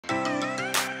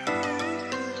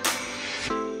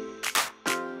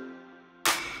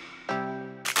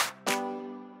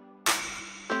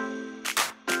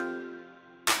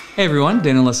Hey everyone,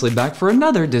 Dan and Leslie back for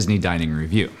another Disney dining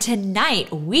review.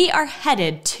 Tonight, we are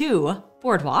headed to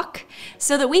BoardWalk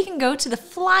so that we can go to the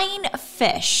Flying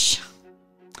Fish.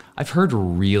 I've heard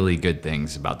really good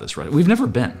things about this restaurant. We've never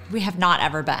been. We have not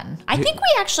ever been. I think we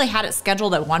actually had it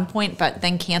scheduled at one point, but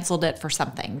then canceled it for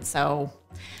something, so.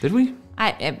 Did we?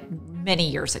 Many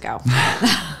years ago.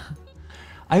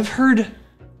 I've heard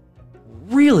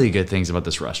really good things about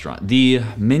this restaurant. The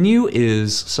menu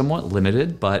is somewhat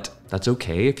limited, but that's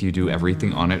okay if you do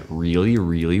everything on it really,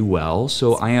 really well.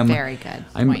 So I am very good.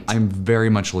 I'm very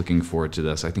much looking forward to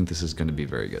this. I think this is going to be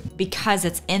very good. Because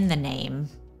it's in the name,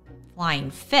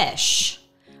 Flying Fish,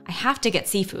 I have to get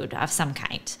seafood of some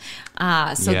kind.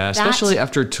 Yeah, especially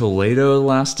after Toledo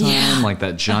last time, like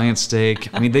that giant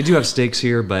steak. I mean, they do have steaks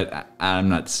here, but I'm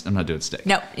not doing steak.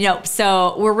 No.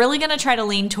 So we're really going to try to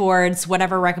lean towards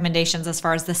whatever recommendations as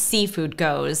far as the seafood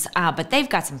goes. But they've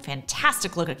got some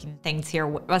fantastic looking things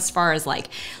here as far as like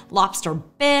lobster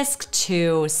bisque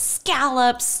to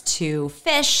scallops to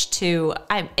fish to,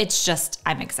 I'm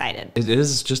excited. It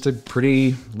is just a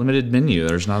pretty limited menu.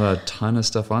 There's not a ton of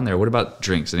stuff on there. What about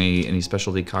drinks? Any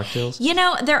specialty cocktails? You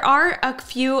know, there are a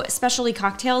few specialty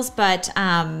cocktails, but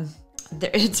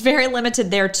it's very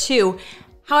limited there too.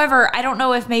 However, I don't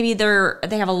know if maybe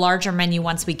they have a larger menu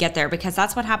once we get there, because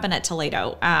that's what happened at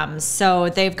Toledo. So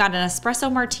they've got an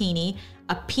espresso martini,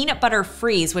 a peanut butter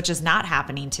freeze, which is not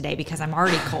happening today because I'm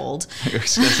already cold. I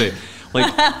was gonna say,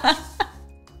 like,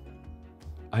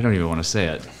 I don't even want to say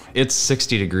it. It's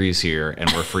 60 degrees here and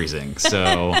we're freezing,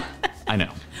 so I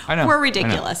know. We're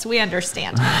ridiculous. We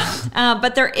understand.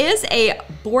 But there is a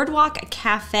BoardWalk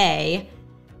cafe,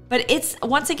 but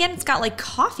once again, it's got like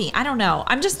coffee. I don't know.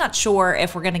 I'm just not sure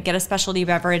if we're going to get a specialty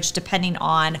beverage depending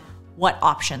on what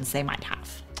options they might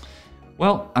have.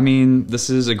 Well, I mean,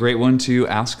 this is a great one to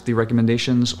ask the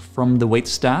recommendations from the wait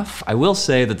staff. I will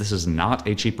say that this is not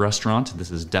a cheap restaurant.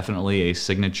 This is definitely a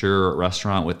signature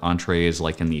restaurant with entrees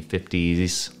like in the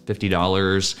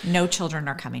 $50. No children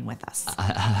are coming with us.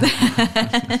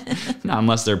 Not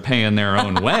unless they're paying their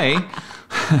own way.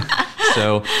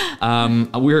 So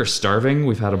we're starving.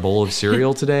 We've had a bowl of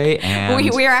cereal today,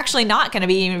 and we are actually not going to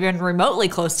be even remotely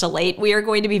close to late. We are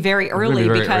going to be very early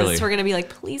because we're going to be like,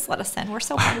 please let us in. We're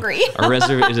so hungry.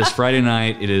 It is Friday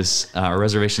night. It is our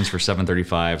reservations for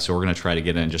 7:35, so we're going to try to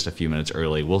get in just a few minutes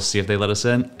early. We'll see if they let us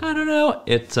in. I don't know.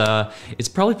 It's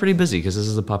probably pretty busy because this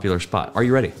is a popular spot. Are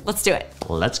you ready? Let's do it.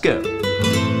 Let's go.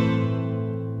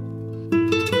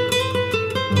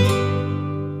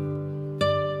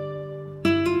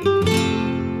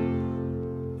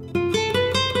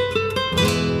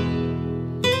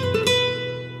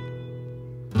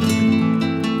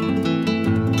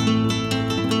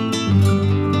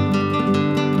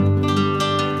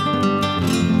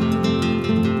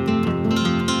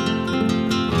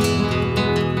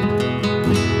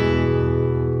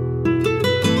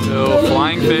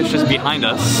 Fish is behind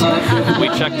us. We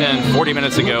checked in 40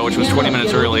 minutes ago, which was 20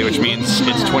 minutes early, which means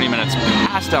it's 20 minutes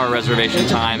past our reservation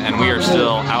time, and we are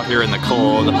still out here in the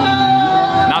cold,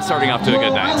 not starting off to a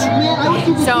good night.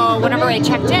 So whenever I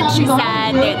checked in, she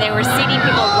said they were seating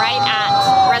people right at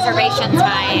reservation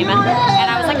time, and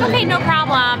I was like, okay, no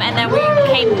problem. And then we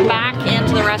came back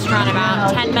into the restaurant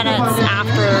about 10 minutes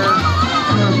after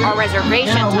our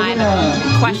reservation time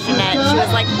and questioned it. She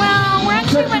was like, well, we're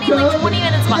actually running like 20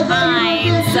 minutes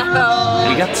behind, so.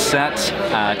 We got set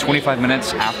 25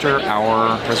 minutes after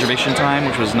our reservation time,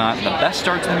 which was not the best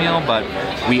start to the meal, but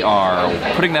we are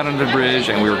putting that under the bridge,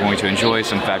 and we are going to enjoy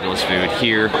some fabulous food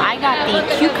here. I got the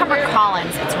cucumber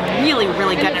Collins. It's really,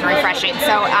 really good and refreshing.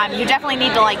 So you definitely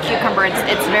need to like cucumber.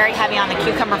 It's very heavy on the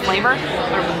cucumber flavor,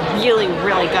 but really,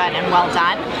 really good and well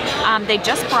done. They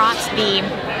just brought the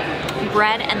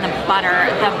bread and the butter.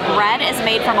 The bread is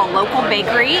made from a local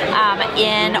bakery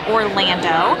in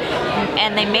Orlando,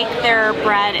 and they make their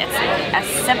bread, it's a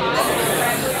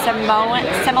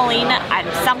semolina,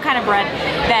 some kind of bread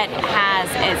that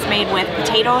is made with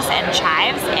potatoes and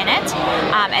chives in it,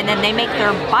 and then they make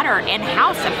their butter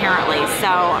in-house apparently,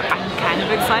 so I'm kind of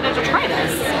excited to try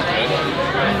this.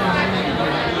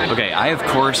 Okay, I of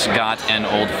course got an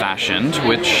old-fashioned,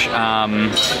 which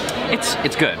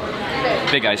it's good.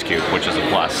 Big ice cube, which is a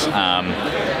plus.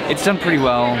 It's done pretty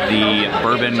well. The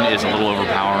bourbon is a little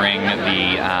overpowering.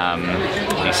 The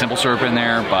the simple syrup in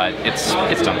there, but it's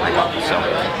done pretty well. So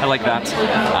I like that.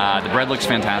 The bread looks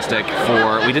fantastic.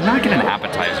 We did not get an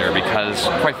appetizer because,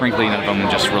 quite frankly, none of them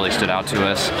just really stood out to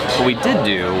us. What we did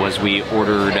do was we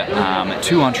ordered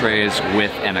 2 entrees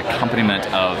with an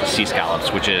accompaniment of sea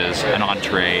scallops, which is an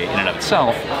entree in and of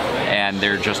itself, and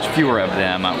there are just fewer of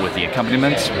them with the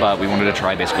accompaniments, but we wanted to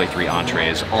try basically 3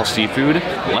 entrees, all seafood.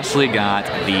 Leslie got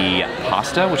the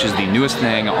pasta, which is the newest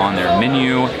thing on their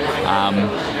menu.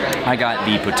 I got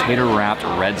the potato wrapped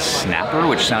red snapper,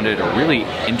 which sounded really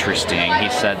interesting. He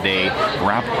said they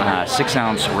wrap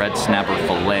 6-ounce red snapper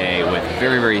fillet with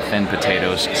very, very thin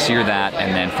potatoes, sear that,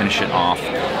 and then finish it off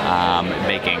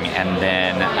baking, and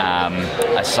then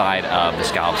a side of the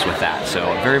scallops with that. So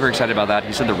very, very excited about that.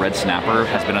 He said the red snapper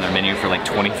has been on their menu for like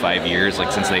 25 years,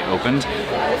 like since they opened.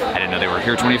 I didn't know they were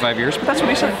here 25 years, but that's what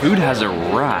he said. Food has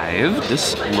arrived.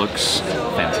 This looks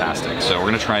fantastic. So we're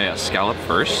gonna try a scallop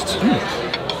first.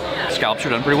 Scallops are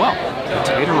done pretty well.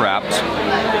 Potato wrapped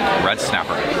red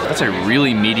snapper. That's a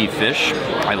really meaty fish.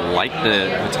 I like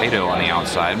the potato on the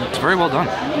outside. It's very well done.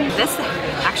 This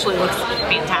actually looks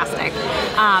fantastic.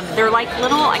 They're like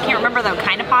little, I can't remember the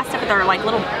kind of pasta, but they're like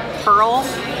little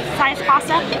pearl-sized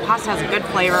pasta. The pasta has a good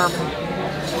flavor.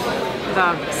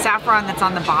 The saffron that's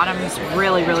on the bottom is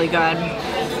really, really good.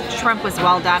 Shrimp was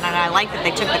well done, and I like that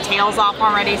they took the tails off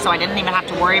already, so I didn't even have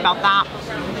to worry about that.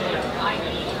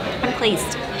 I'm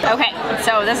pleased. Okay,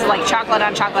 so this is like chocolate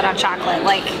on chocolate on chocolate,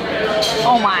 like,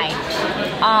 oh my.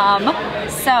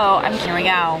 Here we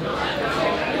go.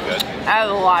 That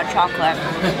is a lot of chocolate.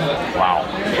 Wow.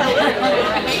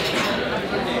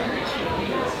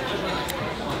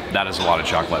 That is a lot of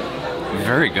chocolate.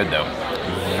 Very good though.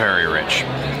 Very rich,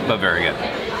 but very good.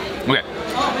 Okay,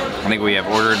 I think we have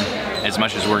ordered as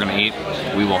much as we're gonna eat.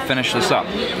 We will finish this up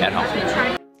at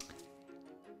home.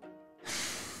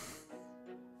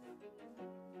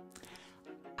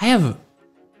 I have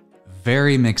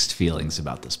very mixed feelings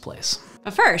about this place.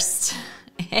 But first,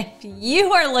 if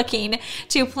you are looking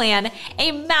to plan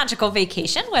a magical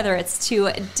vacation, whether it's to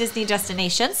Disney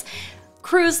destinations,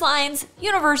 cruise lines,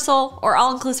 Universal, or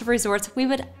all-inclusive resorts, we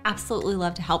would absolutely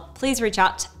love to help. Please reach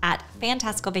out at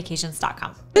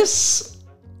fantasticalvacations.com.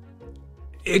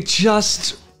 It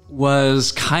just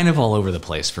was kind of all over the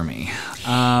place for me.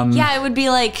 Yeah, it would be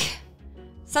like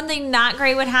something not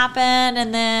great would happen,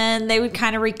 and then they would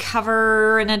kind of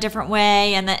recover in a different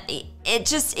way, and then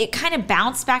it kind of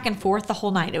bounced back and forth the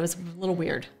whole night. It was a little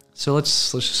weird. So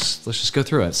let's just go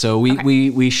through it. So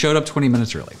we showed up 20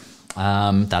 minutes early.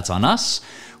 That's on us.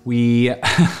 We,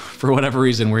 for whatever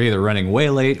reason, we're either running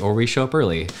way late or we show up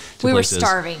early to We places. were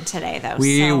starving today, though.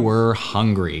 We were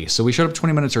hungry. So we showed up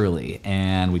 20 minutes early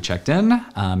and we checked in.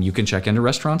 You can check into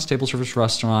restaurants, table service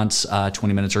restaurants.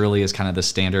 20 minutes early is kind of the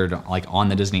standard, like on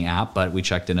the Disney app, but we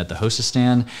checked in at the hostess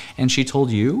stand and she told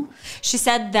you? She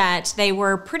said that they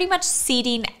were pretty much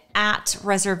seating at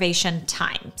reservation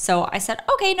time. So I said,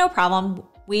 okay, no problem.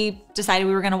 We decided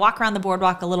we were going to walk around the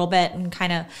boardwalk a little bit and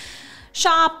kind of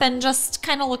shop and just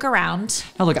kind of look around.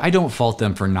 Now look, I don't fault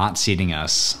them for not seating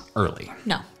us early.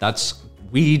 No.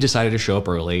 We decided to show up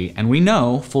early, and we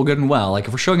know full good and well, like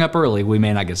if we're showing up early, we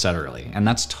may not get set early, and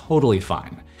that's totally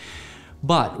fine.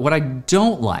 But what I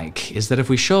don't like is that if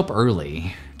we show up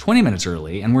early, 20 minutes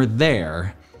early, and we're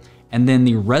there, and then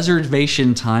the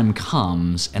reservation time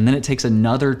comes, and then it takes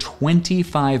another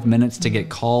 25 minutes to get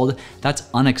called, that's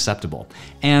unacceptable.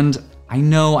 And I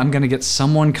know I'm gonna get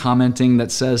someone commenting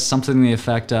that says something to the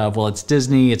effect of, well, it's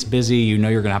Disney, it's busy, you know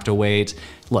you're gonna have to wait.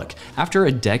 Look, after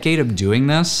a decade of doing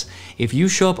this, if you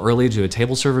show up early to a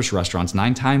table service restaurant,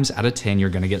 9 times out of 10, you're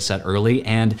gonna get set early,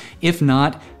 and if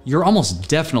not, you're almost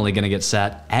definitely gonna get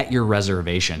set at your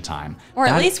reservation time. Or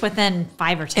at least within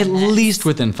 5 or 10 minutes. At least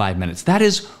within 5 minutes. That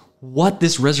is what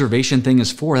this reservation thing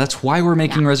is for. That's why we're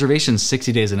making reservations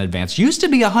 60 days in advance. Used to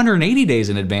be 180 days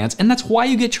in advance, and that's why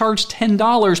you get charged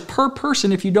 $10 per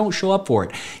person if you don't show up for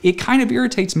it. It kind of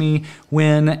irritates me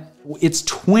when it's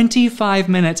 25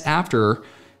 minutes after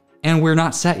and we're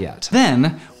not set yet.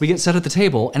 Then we get set at the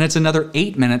table and it's another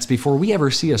 8 minutes before we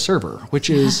ever see a server, which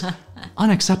is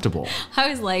unacceptable. I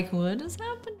was like, what is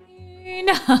happening?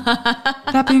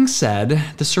 That being said,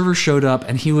 the server showed up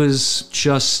and he was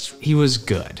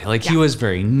good. Like he was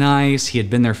very nice. He had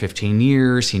been there 15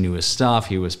 years. He knew his stuff.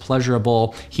 He was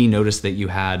pleasurable. He noticed that you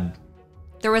had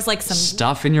there was like some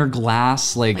stuff in your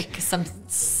glass, like some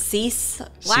sea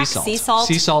salt.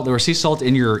 Sea salt. There was sea salt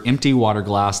in your empty water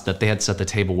glass that they had set the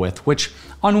table with, which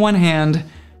on one hand,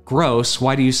 gross,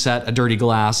 why do you set a dirty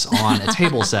glass on a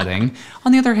table setting?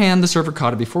 On the other hand, the server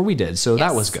caught it before we did, so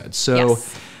that was good. So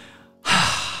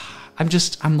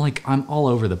I'm all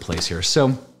over the place here.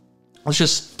 So Let's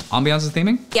just ambiance and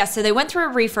theming. Yeah, so they went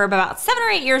through a refurb about 7 or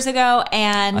 8 years ago,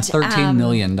 and a $13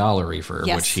 million refurb,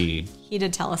 yes, which he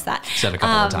did tell us that. Said a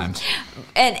couple of times.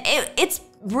 And it's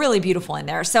really beautiful in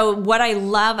there. So what I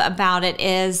love about it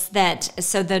is that,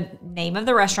 so the name of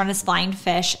the restaurant is Flying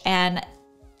Fish, and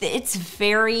it's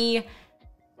very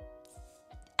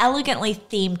elegantly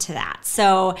themed to that.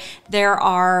 So there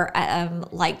are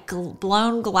like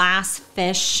blown glass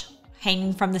fish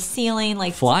hanging from the ceiling,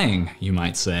 like flying, you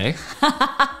might say.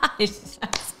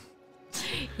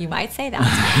 You might say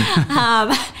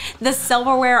that. The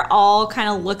silverware all kind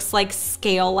of looks like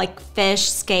scale, like fish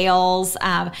scales.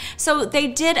 So they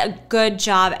did a good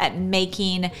job at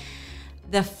making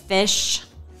the fish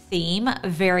theme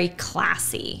very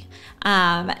classy.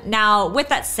 Now, with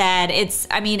that said,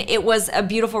 it was a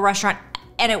beautiful restaurant,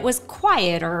 and it was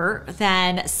quieter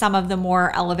than some of the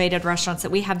more elevated restaurants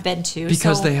that we have been to.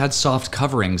 Because they had soft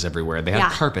coverings everywhere. They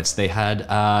had carpets. They had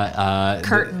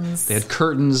curtains. They had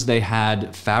curtains. They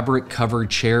had fabric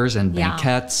covered chairs and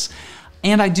banquettes.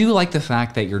 And I do like the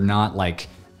fact that you're not like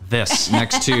this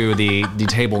next to the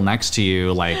table next to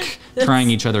you, like trying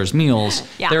each other's meals.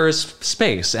 Yeah. There is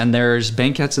space, and there's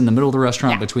banquettes in the middle of the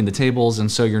restaurant between the tables, and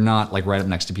so you're not like right up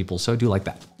next to people. So I do like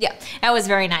that. Yeah, that was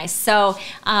very nice. So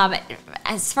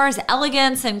as far as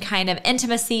elegance and kind of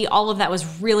intimacy, all of that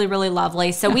was really, really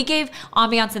lovely. So we gave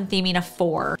ambiance and theming a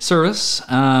 4. Service.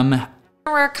 There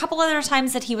were a couple other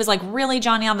times that he was like really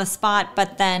Johnny on the spot,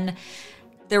 but then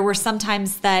there were some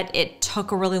times that it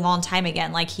took a really long time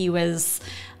again. Like he was,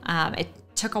 it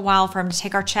took a while for him to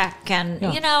take our check, and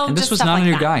and this just was stuff not like a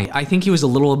new that. guy. I think he was a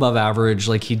little above average.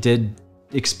 Like he did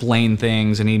explain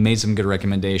things, and he made some good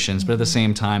recommendations, but at the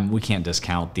same time, we can't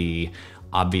discount the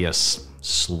obvious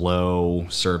slow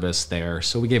service there.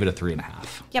 So we gave it a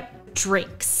 3.5. Yep.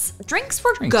 Drinks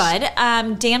were good.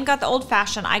 Dan got the old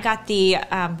fashioned. I got the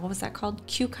what was that called?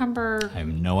 Cucumber. I have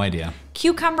no idea.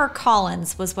 Cucumber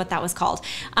Collins was what that was called.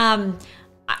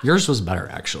 Yours was better,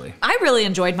 actually. I really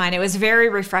enjoyed mine. It was very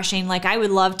refreshing. Like I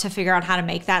would love to figure out how to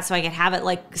make that so I could have it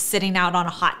like sitting out on a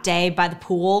hot day by the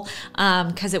pool,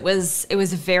 because it was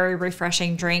a very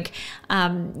refreshing drink.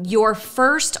 Your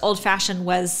first old fashioned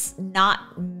was not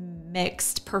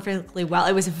mixed perfectly well.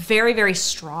 It was very, very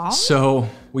strong. So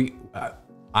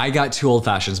I got 2 old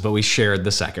fashions, but we shared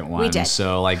the second one. We did.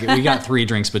 So like we got 3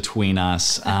 drinks between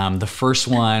us. The first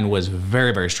one was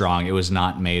very, very strong. It was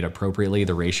not made appropriately.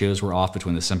 The ratios were off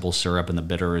between the simple syrup and the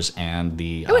bitters and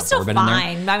the it was still bourbon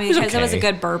fine. in there. I mean, because okay. it was a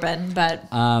good bourbon, but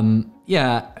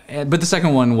but the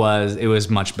second one was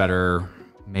much better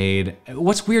made.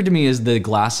 What's weird to me is the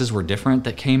glasses were different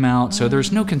that came out, so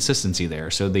there's no consistency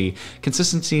there. So the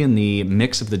consistency in the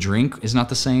mix of the drink is not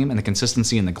the same, and the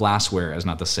consistency in the glassware is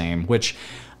not the same, which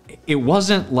it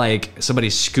wasn't like somebody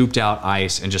scooped out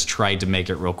ice and just tried to make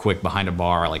it real quick behind a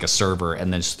bar like a server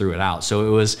and then just threw it out. So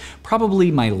it was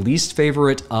probably my least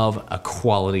favorite of a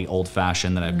quality old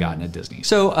fashioned that I've gotten at Disney.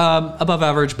 So above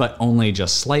average, but only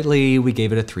just slightly. We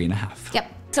gave it a 3.5.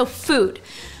 Yep. So food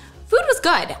was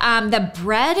good. The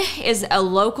bread is a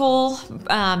local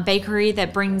bakery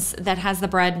that has the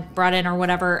bread brought in or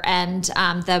whatever, and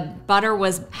the butter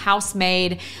was house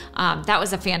made. That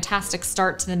was a fantastic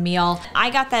start to the meal. I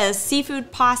got the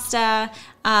seafood pasta,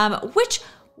 which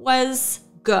was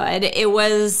good. It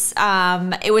was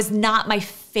not my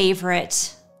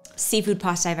favorite seafood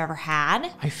pasta I've ever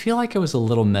had. I feel like I was a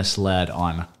little misled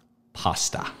on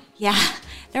pasta. Yeah,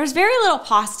 there was very little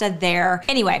pasta there.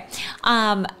 Anyway,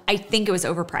 I think it was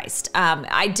overpriced.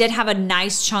 I did have a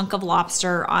nice chunk of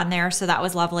lobster on there, so that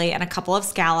was lovely, and a couple of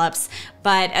scallops.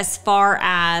 But as far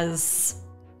as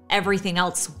everything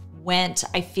else went,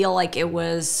 I feel like it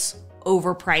was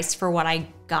overpriced for what I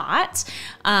got.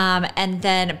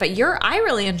 I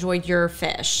really enjoyed your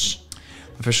fish.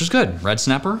 The fish was good. Red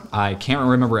snapper. I can't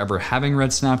remember ever having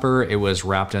red snapper. It was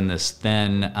wrapped in this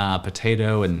thin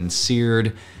potato and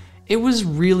seared. It was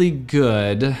really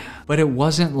good, but it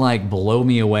wasn't like blow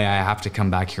me away, I have to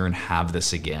come back here and have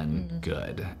this again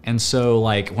good. And so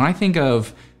like when I think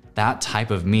of that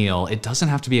type of meal, it doesn't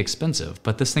have to be expensive,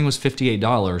 but this thing was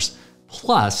 $58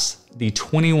 plus the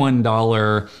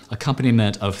 $21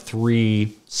 accompaniment of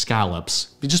 3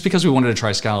 scallops, just because we wanted to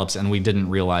try scallops and we didn't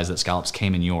realize that scallops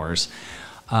came in yours.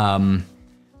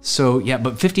 So yeah,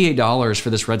 but $58 for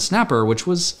this red snapper, which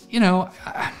was,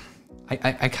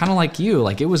 I kind of like you,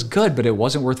 like it was good, but it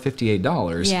wasn't worth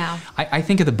 $58. Yeah. I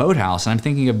think of the Boathouse, and I'm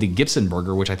thinking of the Gibson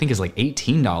burger, which I think is like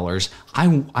 $18.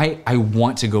 I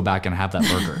want to go back and have that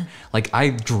burger. Like I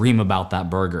dream about that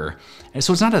burger. And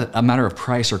so it's not a matter of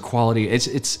price or quality.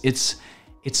 It's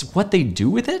what they do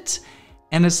with it.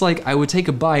 And it's like I would take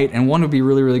a bite, and one would be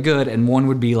really, really good, and one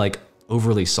would be like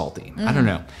overly salty. I don't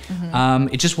know.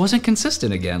 It just wasn't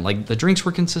consistent again. Like the drinks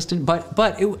were consistent, but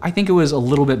I think it was a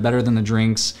little bit better than the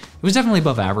drinks. It was definitely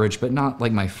above average, but not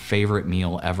like my favorite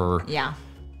meal ever. Yeah.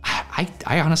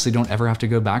 I honestly don't ever have to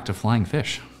go back to Flying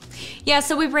Fish. Yeah,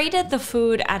 so we rated the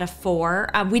food at a 4.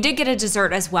 We did get a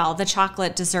dessert as well, the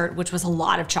chocolate dessert, which was a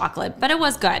lot of chocolate, but it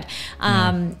was good.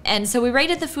 And so we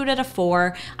rated the food at a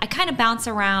 4. I kind of bounce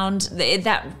around.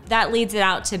 That leads it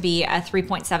out to be a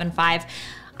 3.75.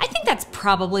 I think that's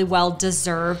probably well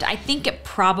deserved. I think it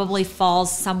probably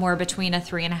falls somewhere between a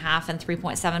 3.5 and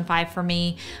 3.75 for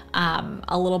me,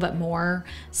 a little bit more.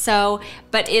 So,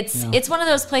 but it's one of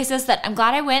those places that I'm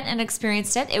glad I went and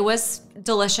experienced it. It was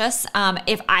delicious.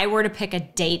 If I were to pick a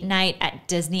date night at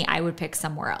Disney, I would pick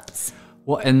somewhere else.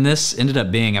 Well, and this ended up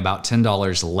being about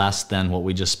 $10 less than what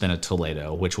we just spent at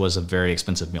Toledo, which was a very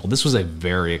expensive meal. This was a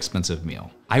very expensive meal.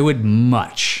 I would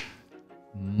much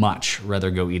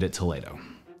rather go eat at Toledo.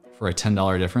 For a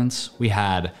 $10 difference, we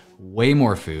had way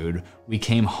more food. We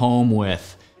came home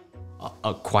with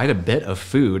quite a bit of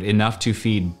food, enough to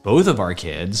feed both of our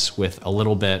kids with a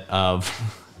little bit of,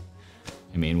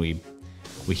 I mean, we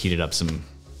heated up some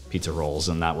pizza rolls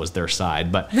and that was their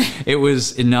side, but it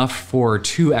was enough for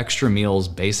 2 extra meals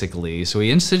basically. So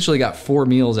we essentially got 4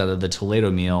 meals out of the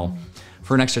Toledo meal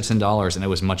for an extra $10, and it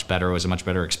was much better. It was a much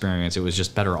better experience. It was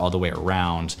just better all the way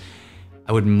around.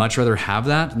 I would much rather have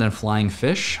that than Flying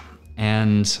Fish.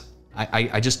 And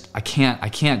I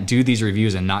can't do these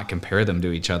reviews and not compare them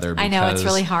to each other. I know, it's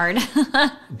really hard.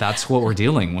 That's what we're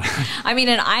dealing with. I mean,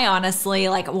 and I honestly,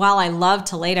 like, while I love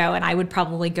Toledo and I would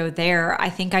probably go there, I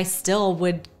think I still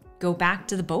would go back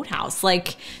to the boathouse,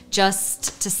 like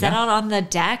just to sit out on the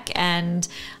deck, and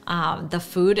the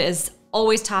food is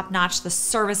always top notch. The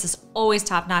service is always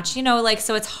top notch, you know, like,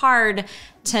 so it's hard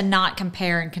to not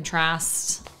compare and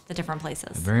contrast the different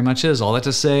places. It very much is. All that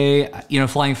to say, you know,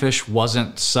 Flying Fish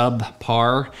wasn't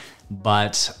subpar,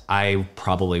 but I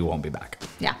probably won't be back.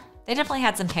 Yeah, they definitely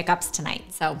had some hiccups tonight.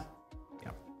 So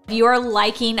if you're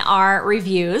liking our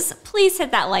reviews, please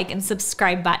hit that like and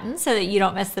subscribe button so that you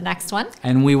don't miss the next one.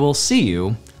 And we will see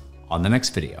you on the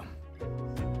next video.